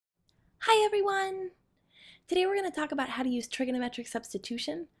Hi everyone! Today we're going to talk about how to use trigonometric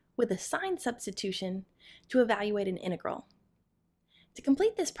substitution with a sine substitution to evaluate an integral. To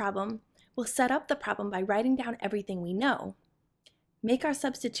complete this problem, we'll set up the problem by writing down everything we know, make our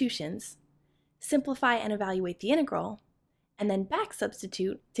substitutions, simplify and evaluate the integral, and then back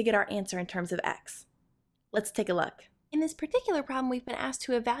substitute to get our answer in terms of x. Let's take a look. In this particular problem, we've been asked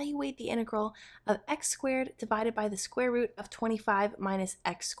to evaluate the integral of x squared divided by the square root of 25 minus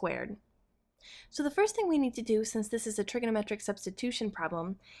x squared. So the first thing we need to do, since this is a trigonometric substitution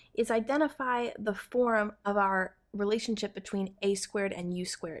problem, is identify the form of our relationship between a squared and u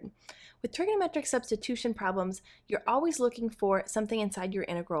squared. With trigonometric substitution problems, you're always looking for something inside your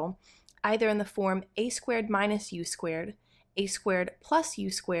integral, either in the form a squared minus u squared plus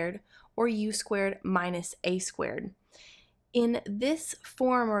u squared, or u squared minus a squared. In this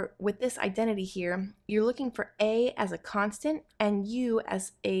form, or with this identity here, you're looking for a as a constant and u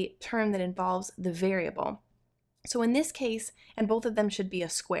as a term that involves the variable. So in this case, and both of them should be a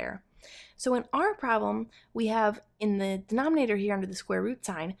square. So in our problem, we have in the denominator here under the square root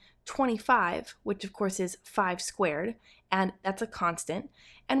sign, 25, which of course is 5 squared, and that's a constant.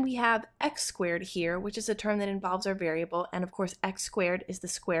 And we have x squared here, which is a term that involves our variable, and of course x squared is the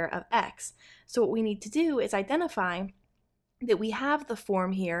square of x. So what we need to do is identify that we have the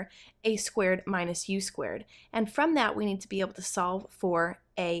form here, a squared minus u squared. And from that, we need to be able to solve for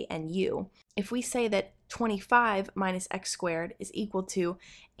a and u. If we say that 25 minus x squared is equal to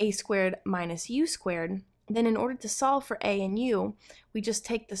a squared minus u squared, then in order to solve for a and u, we just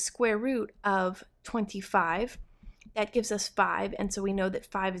take the square root of 25. That gives us 5, and so we know that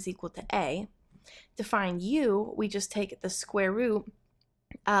 5 is equal to a. To find u, we just take the square root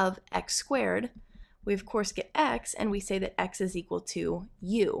of x squared. We of course get x, and we say that x is equal to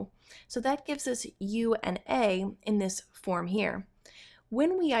u. So that gives us u and a in this form here.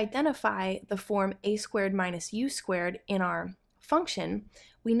 When we identify the form a squared minus u squared in our function,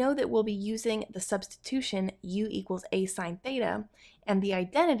 we know that we'll be using the substitution u equals a sine theta, and the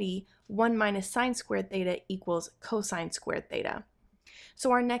identity 1 minus sine squared theta equals cosine squared theta.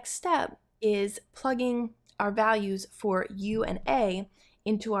 So our next step is plugging our values for u and a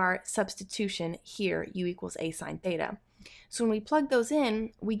into our substitution here, u equals a sine theta. So when we plug those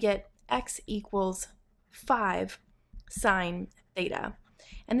in, we get x equals 5 sine theta.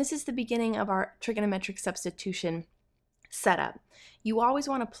 And this is the beginning of our trigonometric substitution setup. You always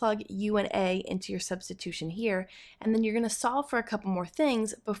want to plug u and a into your substitution here, and then you're going to solve for a couple more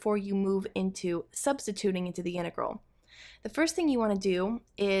things before you move into substituting into the integral. The first thing you want to do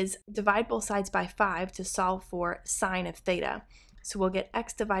is divide both sides by 5 to solve for sine of theta. So we'll get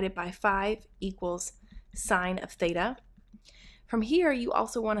x divided by 5 equals sine of theta. From here, you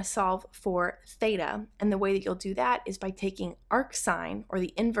also want to solve for theta, and the way that you'll do that is by taking arcsine, or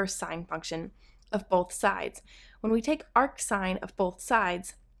the inverse sine function, of both sides. When we take arcsine of both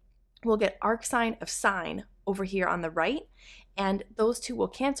sides, we'll get arcsine of sine over here on the right, and those two will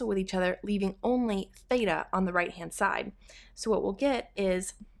cancel with each other, leaving only theta on the right-hand side. So what we'll get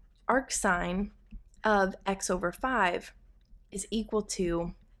is arcsine of x over 5 is equal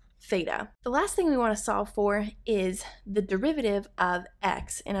to theta. The last thing we want to solve for is the derivative of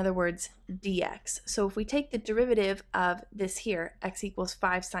x, in other words, dx. So if we take the derivative of this here, x equals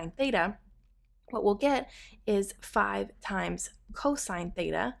 5 sine theta, what we'll get is 5 times cosine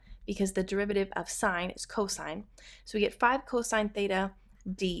theta, because the derivative of sine is cosine. So we get 5 cosine theta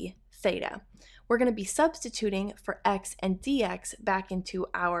d theta. We're going to be substituting for x and dx back into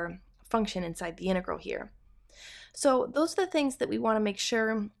our function inside the integral here. So those are the things that we want to make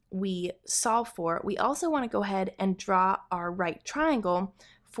sure we solve for. We also want to go ahead and draw our right triangle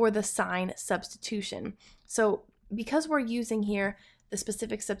for the sine substitution. So because we're using here the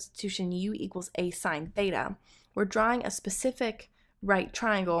specific substitution u equals a sine theta, we're drawing a specific right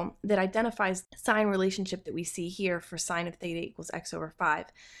triangle that identifies the sine relationship that we see here for sine of theta equals x over 5.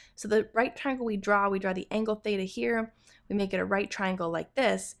 So the right triangle we draw the angle theta here, we make it a right triangle like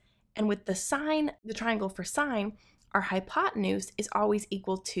this, and with the sine, the triangle for sine, our hypotenuse is always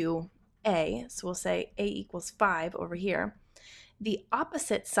equal to a, so we'll say a equals 5 over here. The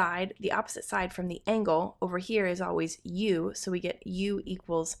opposite side from the angle over here is always u, so we get u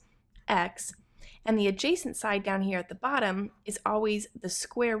equals x. And the adjacent side down here at the bottom is always the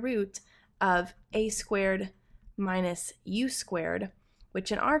square root of a squared minus u squared,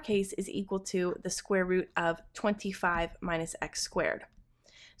 which in our case is equal to the square root of 25 minus x squared.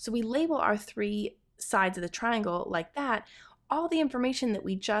 So we label our 3 sides of the triangle like that. All the information that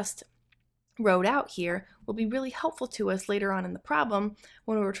we just wrote out here will be really helpful to us later on in the problem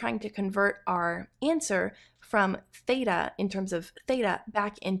when we're trying to convert our answer from theta in terms of theta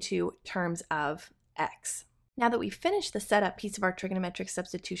back into terms of x. Now that we've finished the setup piece of our trigonometric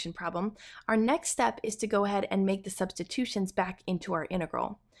substitution problem, our next step is to go ahead and make the substitutions back into our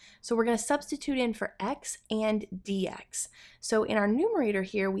integral. So we're going to substitute in for x and dx. So in our numerator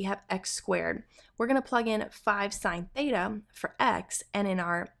here, we have x squared. We're going to plug in 5 sine theta for x, and in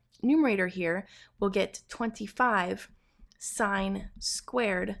our numerator here, we'll get 25 sine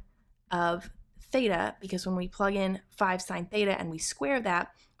squared of theta, because when we plug in 5 sine theta and we square that,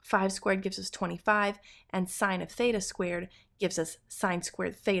 5 squared gives us 25, and sine of theta squared gives us sine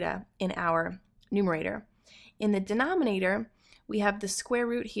squared theta in our numerator. In the denominator, we have the square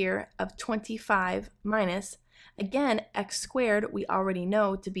root here of 25 minus, again, x squared we already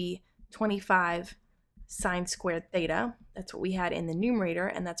know to be 25 sine squared theta. That's what we had in the numerator,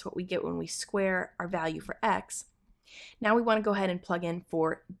 and that's what we get when we square our value for x. Now we want to go ahead and plug in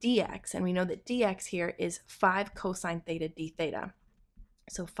for dx, and we know that dx here is 5 cosine theta d theta.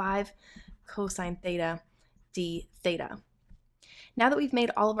 So 5 cosine theta d theta. Now that we've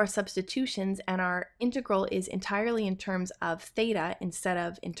made all of our substitutions and our integral is entirely in terms of theta instead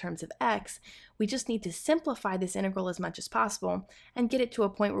of in terms of x, we just need to simplify this integral as much as possible and get it to a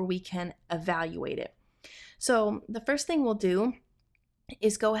point where we can evaluate it. So the first thing we'll do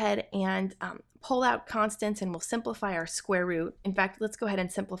is go ahead and pull out constants, and we'll simplify our square root. In fact, let's go ahead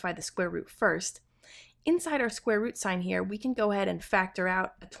and simplify the square root first. Inside our square root sign here, we can go ahead and factor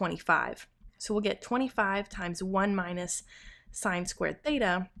out a 25. So we'll get 25 times 1 minus sine squared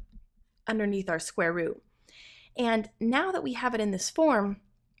theta underneath our square root. And now that we have it in this form,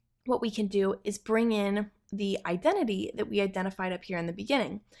 what we can do is bring in the identity that we identified up here in the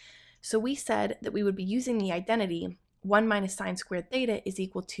beginning. So we said that we would be using the identity 1 minus sine squared theta is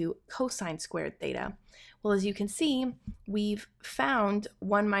equal to cosine squared theta. Well, as you can see, we've found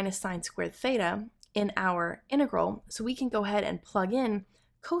 1 minus sine squared theta in our integral, so we can go ahead and plug in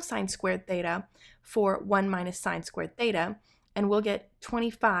cosine squared theta for 1 minus sine squared theta, and we'll get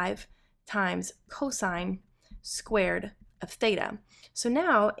 25 times cosine squared of theta. So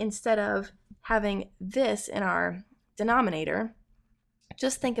now, instead of having this in our denominator,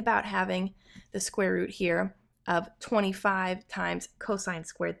 just think about having the square root here of 25 times cosine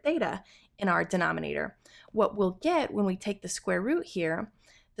squared theta in our denominator. What we'll get when we take the square root here,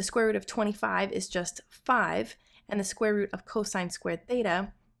 the square root of 25 is just 5, and the square root of cosine squared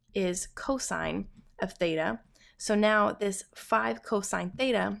theta is cosine of theta. So now this 5 cosine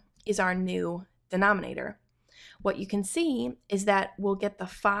theta is our new denominator. What you can see is that we'll get the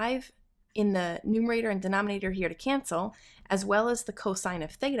 5 in the numerator and denominator here to cancel, as well as the cosine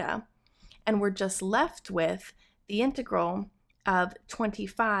of theta, and we're just left with the integral of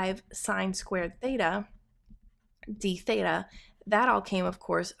 25 sine squared theta d theta. That all came, of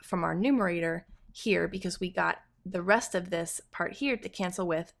course, from our numerator here, because we got the rest of this part here to cancel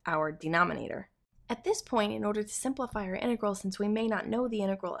with our denominator. At this point, in order to simplify our integral, since we may not know the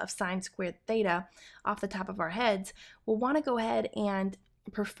integral of sine squared theta off the top of our heads, we'll want to go ahead and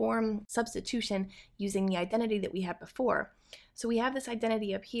perform substitution using the identity that we had before. So we have this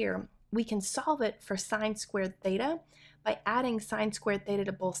identity up here. We can solve it for sine squared theta by adding sine squared theta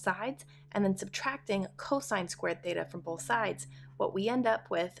to both sides and then subtracting cosine squared theta from both sides. What we end up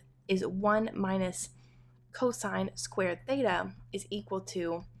with is 1 minus cosine squared theta is equal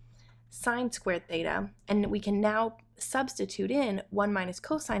to sine squared theta, and we can now substitute in 1 minus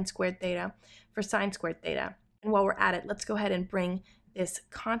cosine squared theta for sine squared theta. And while we're at it, let's go ahead and bring this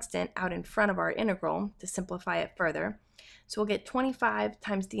constant out in front of our integral to simplify it further. So we'll get 25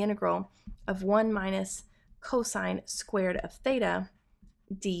 times the integral of 1 minus cosine squared of theta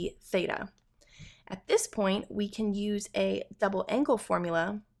d theta. At this point, we can use a double angle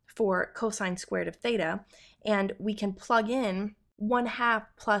formula for cosine squared of theta, and we can plug in 1/2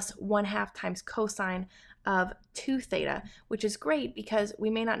 plus 1/2 times cosine of 2 theta, which is great because we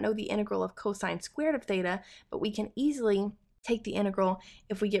may not know the integral of cosine squared of theta, but we can easily take the integral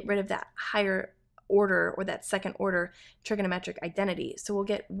if we get rid of that higher order or that second order trigonometric identity. So we'll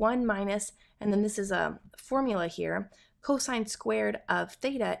get 1 minus, and then this is a formula here, cosine squared of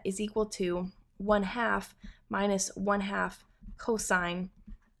theta is equal to 1/2 minus 1/2 cosine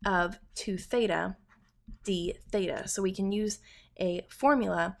of 2 theta d theta. So we can use a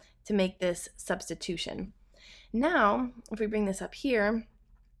formula to make this substitution. Now, if we bring this up here,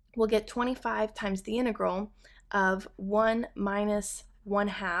 we'll get 25 times the integral of 1 minus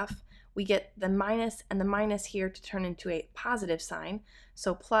 1/2. We get the minus and the minus here to turn into a positive sign,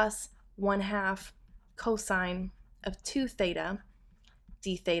 so plus 1/2 cosine of 2 theta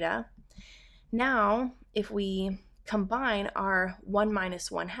d theta. Now, if we combine our 1 minus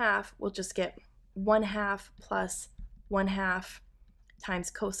 1/2, we'll just get 1/2 plus 1/2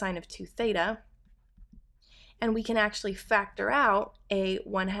 times cosine of 2 theta. And we can actually factor out a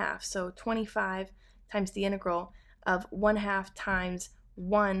 1/2. So 25 times the integral of 1/2 times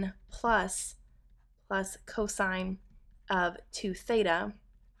 1 plus cosine of 2 theta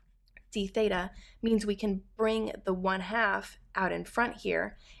d theta means we can bring the 1/2 out in front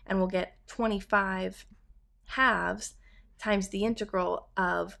here, and we'll get 25 halves times the integral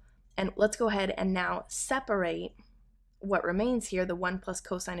of, and let's go ahead and now separate what remains here, the 1 plus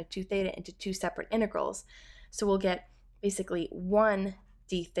cosine of 2 theta, into two separate integrals. So we'll get basically 1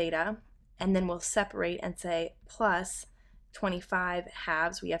 d theta, and then we'll separate and say plus 25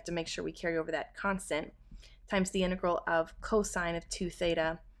 halves, we have to make sure we carry over that constant, times the integral of cosine of 2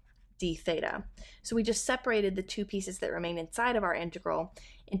 theta d theta. So we just separated the two pieces that remain inside of our integral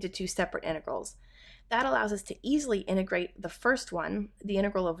into two separate integrals. That allows us to easily integrate the first one. The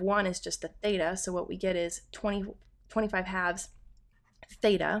integral of 1 is just the theta, so what we get is 25 halves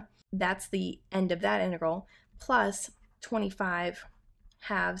theta, that's the end of that integral, plus 25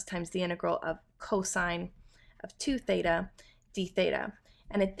 halves times the integral of cosine of 2 theta d theta.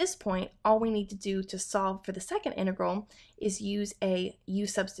 And at this point, all we need to do to solve for the second integral is use a u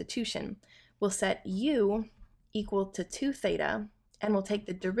substitution. We'll set u equal to 2 theta, and we'll take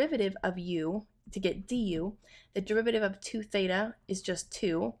the derivative of u to get du. The derivative of 2 theta is just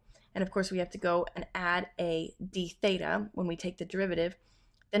 2, and of course we have to go and add a d theta when we take the derivative.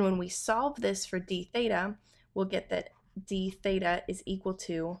 Then when we solve this for d theta, we'll get that d theta is equal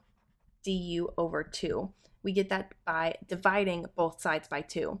to du over 2. We get that by dividing both sides by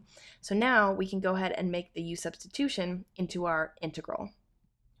 2. So now we can go ahead and make the u substitution into our integral.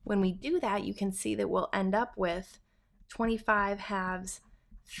 When we do that, you can see that we'll end up with 25 halves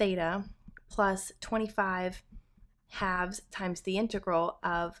theta plus 25 halves times the integral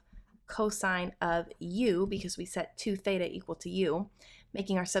of cosine of u, because we set 2 theta equal to u,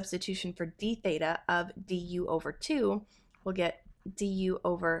 making our substitution for d theta of du over 2. We'll get du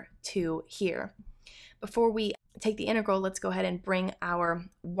over 2 here. Before we take the integral, let's go ahead and bring our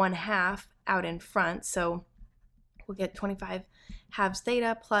 1/2 out in front. So we'll get 25 halves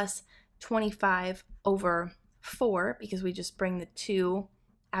theta plus 25 over 4, because we just bring the 2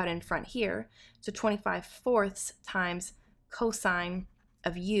 out in front here. So 25 fourths times cosine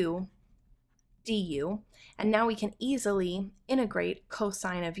of u du. And now we can easily integrate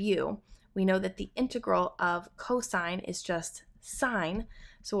cosine of u. We know that the integral of cosine is just sine.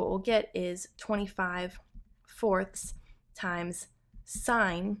 So what we'll get is 25 fourths times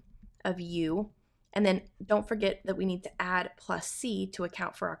sine of u. And then don't forget that we need to add plus c to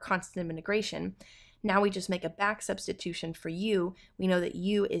account for our constant of integration. Now we just make a back substitution for u. We know that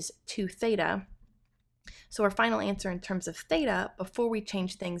u is 2 theta. So our final answer in terms of theta, before we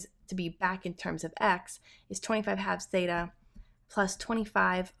change things to be back in terms of x, is 25 halves theta plus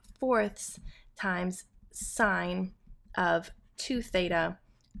 25 fourths times sine of 2 theta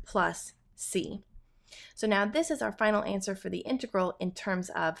plus c. So now this is our final answer for the integral in terms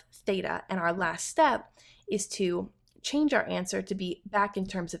of theta, and our last step is to change our answer to be back in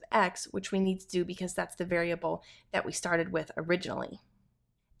terms of x, which we need to do because that's the variable that we started with originally.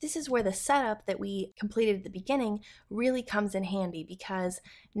 This is where the setup that we completed at the beginning really comes in handy, because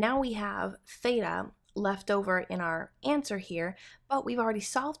now we have theta left over in our answer here, but we've already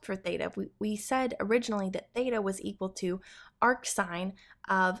solved for theta. We said originally that theta was equal to arcsine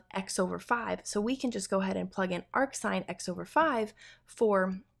of x over 5. So we can just go ahead and plug in arcsine x over 5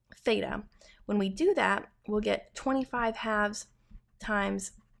 for theta. When we do that, we'll get 25 halves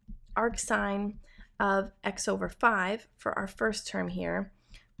times arcsine of x over 5 for our first term here,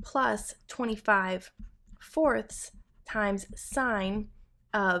 plus 25 fourths times sine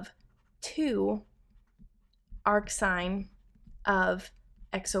of 2 arcsine of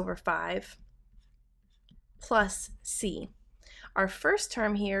x over 5 plus c. Our first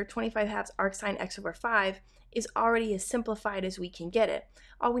term here, 25 halves arcsine x over 5, is already as simplified as we can get it.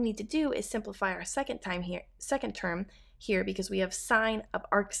 All we need to do is simplify our second term here because we have sine of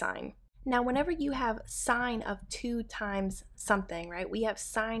arcsine. Now, whenever you have sine of 2 times something, right, we have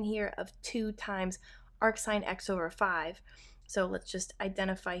sine here of 2 times arcsine x over 5. So let's just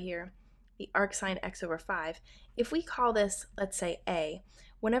identify here the arcsine x over 5. If we call this, let's say, a,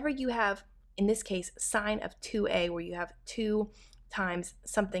 whenever you have, in this case, sine of 2a, where you have 2 times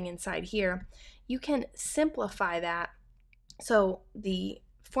something inside here, you can simplify that. So the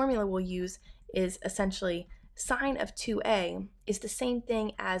formula we'll use is essentially sine of 2a is the same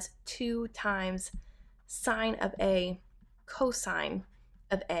thing as 2 times sine of a cosine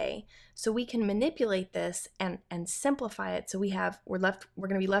of a. So we can manipulate this and simplify it. So we're going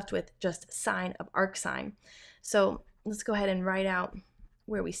to be left with just sine of arcsine. So let's go ahead and write out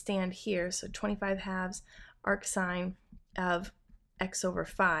where we stand here. So 25 halves arcsine of x over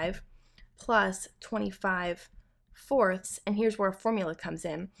 5 plus 25 fourths, and here's where our formula comes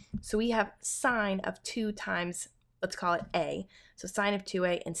in. So we have sine of 2 times, let's call it a. So sine of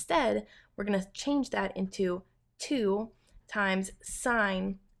 2a. Instead, we're going to change that into 2 times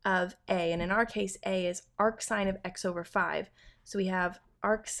sine of a. And in our case, a is arcsine of x over 5. So we have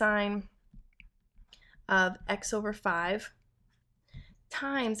arcsine of x over 5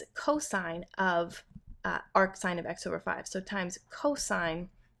 times cosine of arcsine of x over 5. So times cosine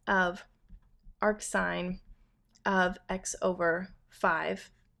of arcsine of x over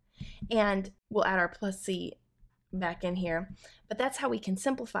 5. And we'll add our plus c back in here. But that's how we can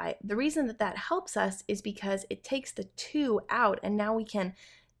simplify. The reason that that helps us is because it takes the 2 out, and now we can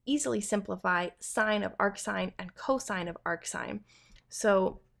easily simplify sine of arcsine and cosine of arcsine.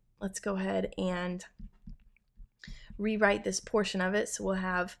 So let's go ahead and rewrite this portion of it. So we'll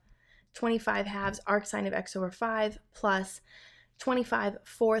have 25 halves arcsine of x over 5 plus 25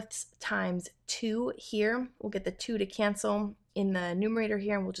 fourths times 2 here. We'll get the 2 to cancel in the numerator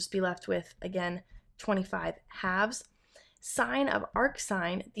here, and we'll just be left with, again, 25 halves. Sine of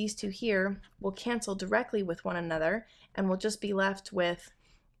arcsine, these two here, will cancel directly with one another, and we'll just be left with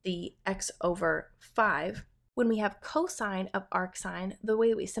the x over 5. When we have cosine of arcsine, the way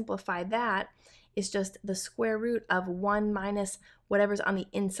that we simplify that is just the square root of 1 minus whatever's on the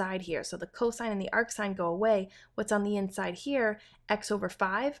inside here. So the cosine and the arcsine go away. What's on the inside here, x over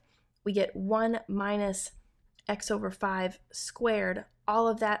 5, we get 1 minus x over 5 squared, all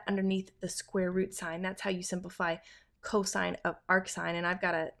of that underneath the square root sign. That's how you simplify cosine of arcsine. And I've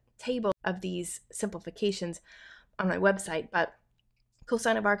got a table of these simplifications on my website, but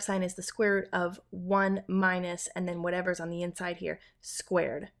cosine of arcsine is the square root of 1 minus, and then whatever's on the inside here,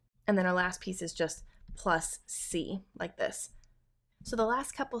 squared. And then our last piece is just plus c, like this. So the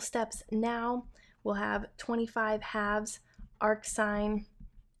last couple steps now, we'll have 25 halves arcsine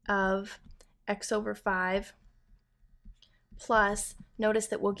of x over 5 plus, notice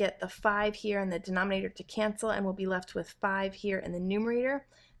that we'll get the 5 here in the denominator to cancel, and we'll be left with 5 here in the numerator.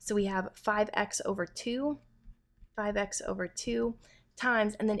 So we have 5x over 2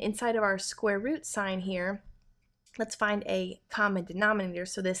 times, and then inside of our square root sign here, let's find a common denominator.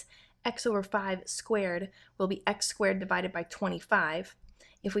 So this x over 5 squared will be x squared divided by 25.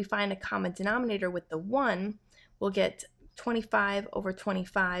 If we find a common denominator with the 1, we'll get 25 over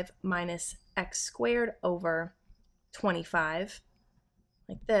 25 minus x squared over 25,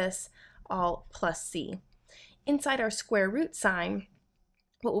 like this, all plus c. Inside our square root sign,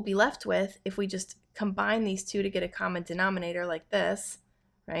 what we'll be left with, if we just combine these two to get a common denominator like this,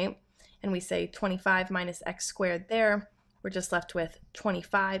 right? And we say 25 minus x squared there, we're just left with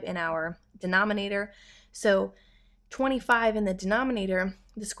 25 in our denominator. So 25 in the denominator,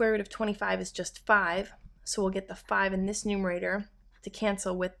 the square root of 25 is just 5. So we'll get the 5 in this numerator to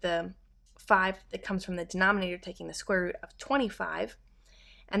cancel with the 5 that comes from the denominator taking the square root of 25.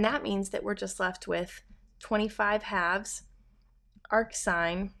 And that means that we're just left with 25 halves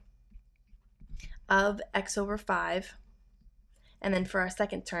arcsine of x over 5. And then for our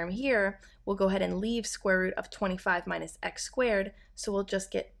second term here, we'll go ahead and leave square root of 25 minus x squared. So we'll just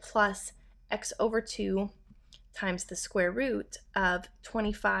get plus x over 2 times the square root of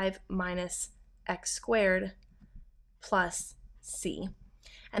 25 minus x squared plus c.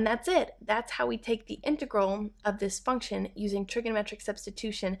 And that's it. That's how we take the integral of this function using trigonometric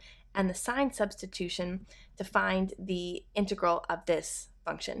substitution and the sine substitution to find the integral of this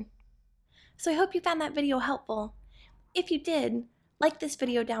function. So I hope you found that video helpful. If you did, like this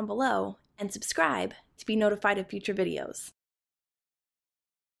video down below and subscribe to be notified of future videos.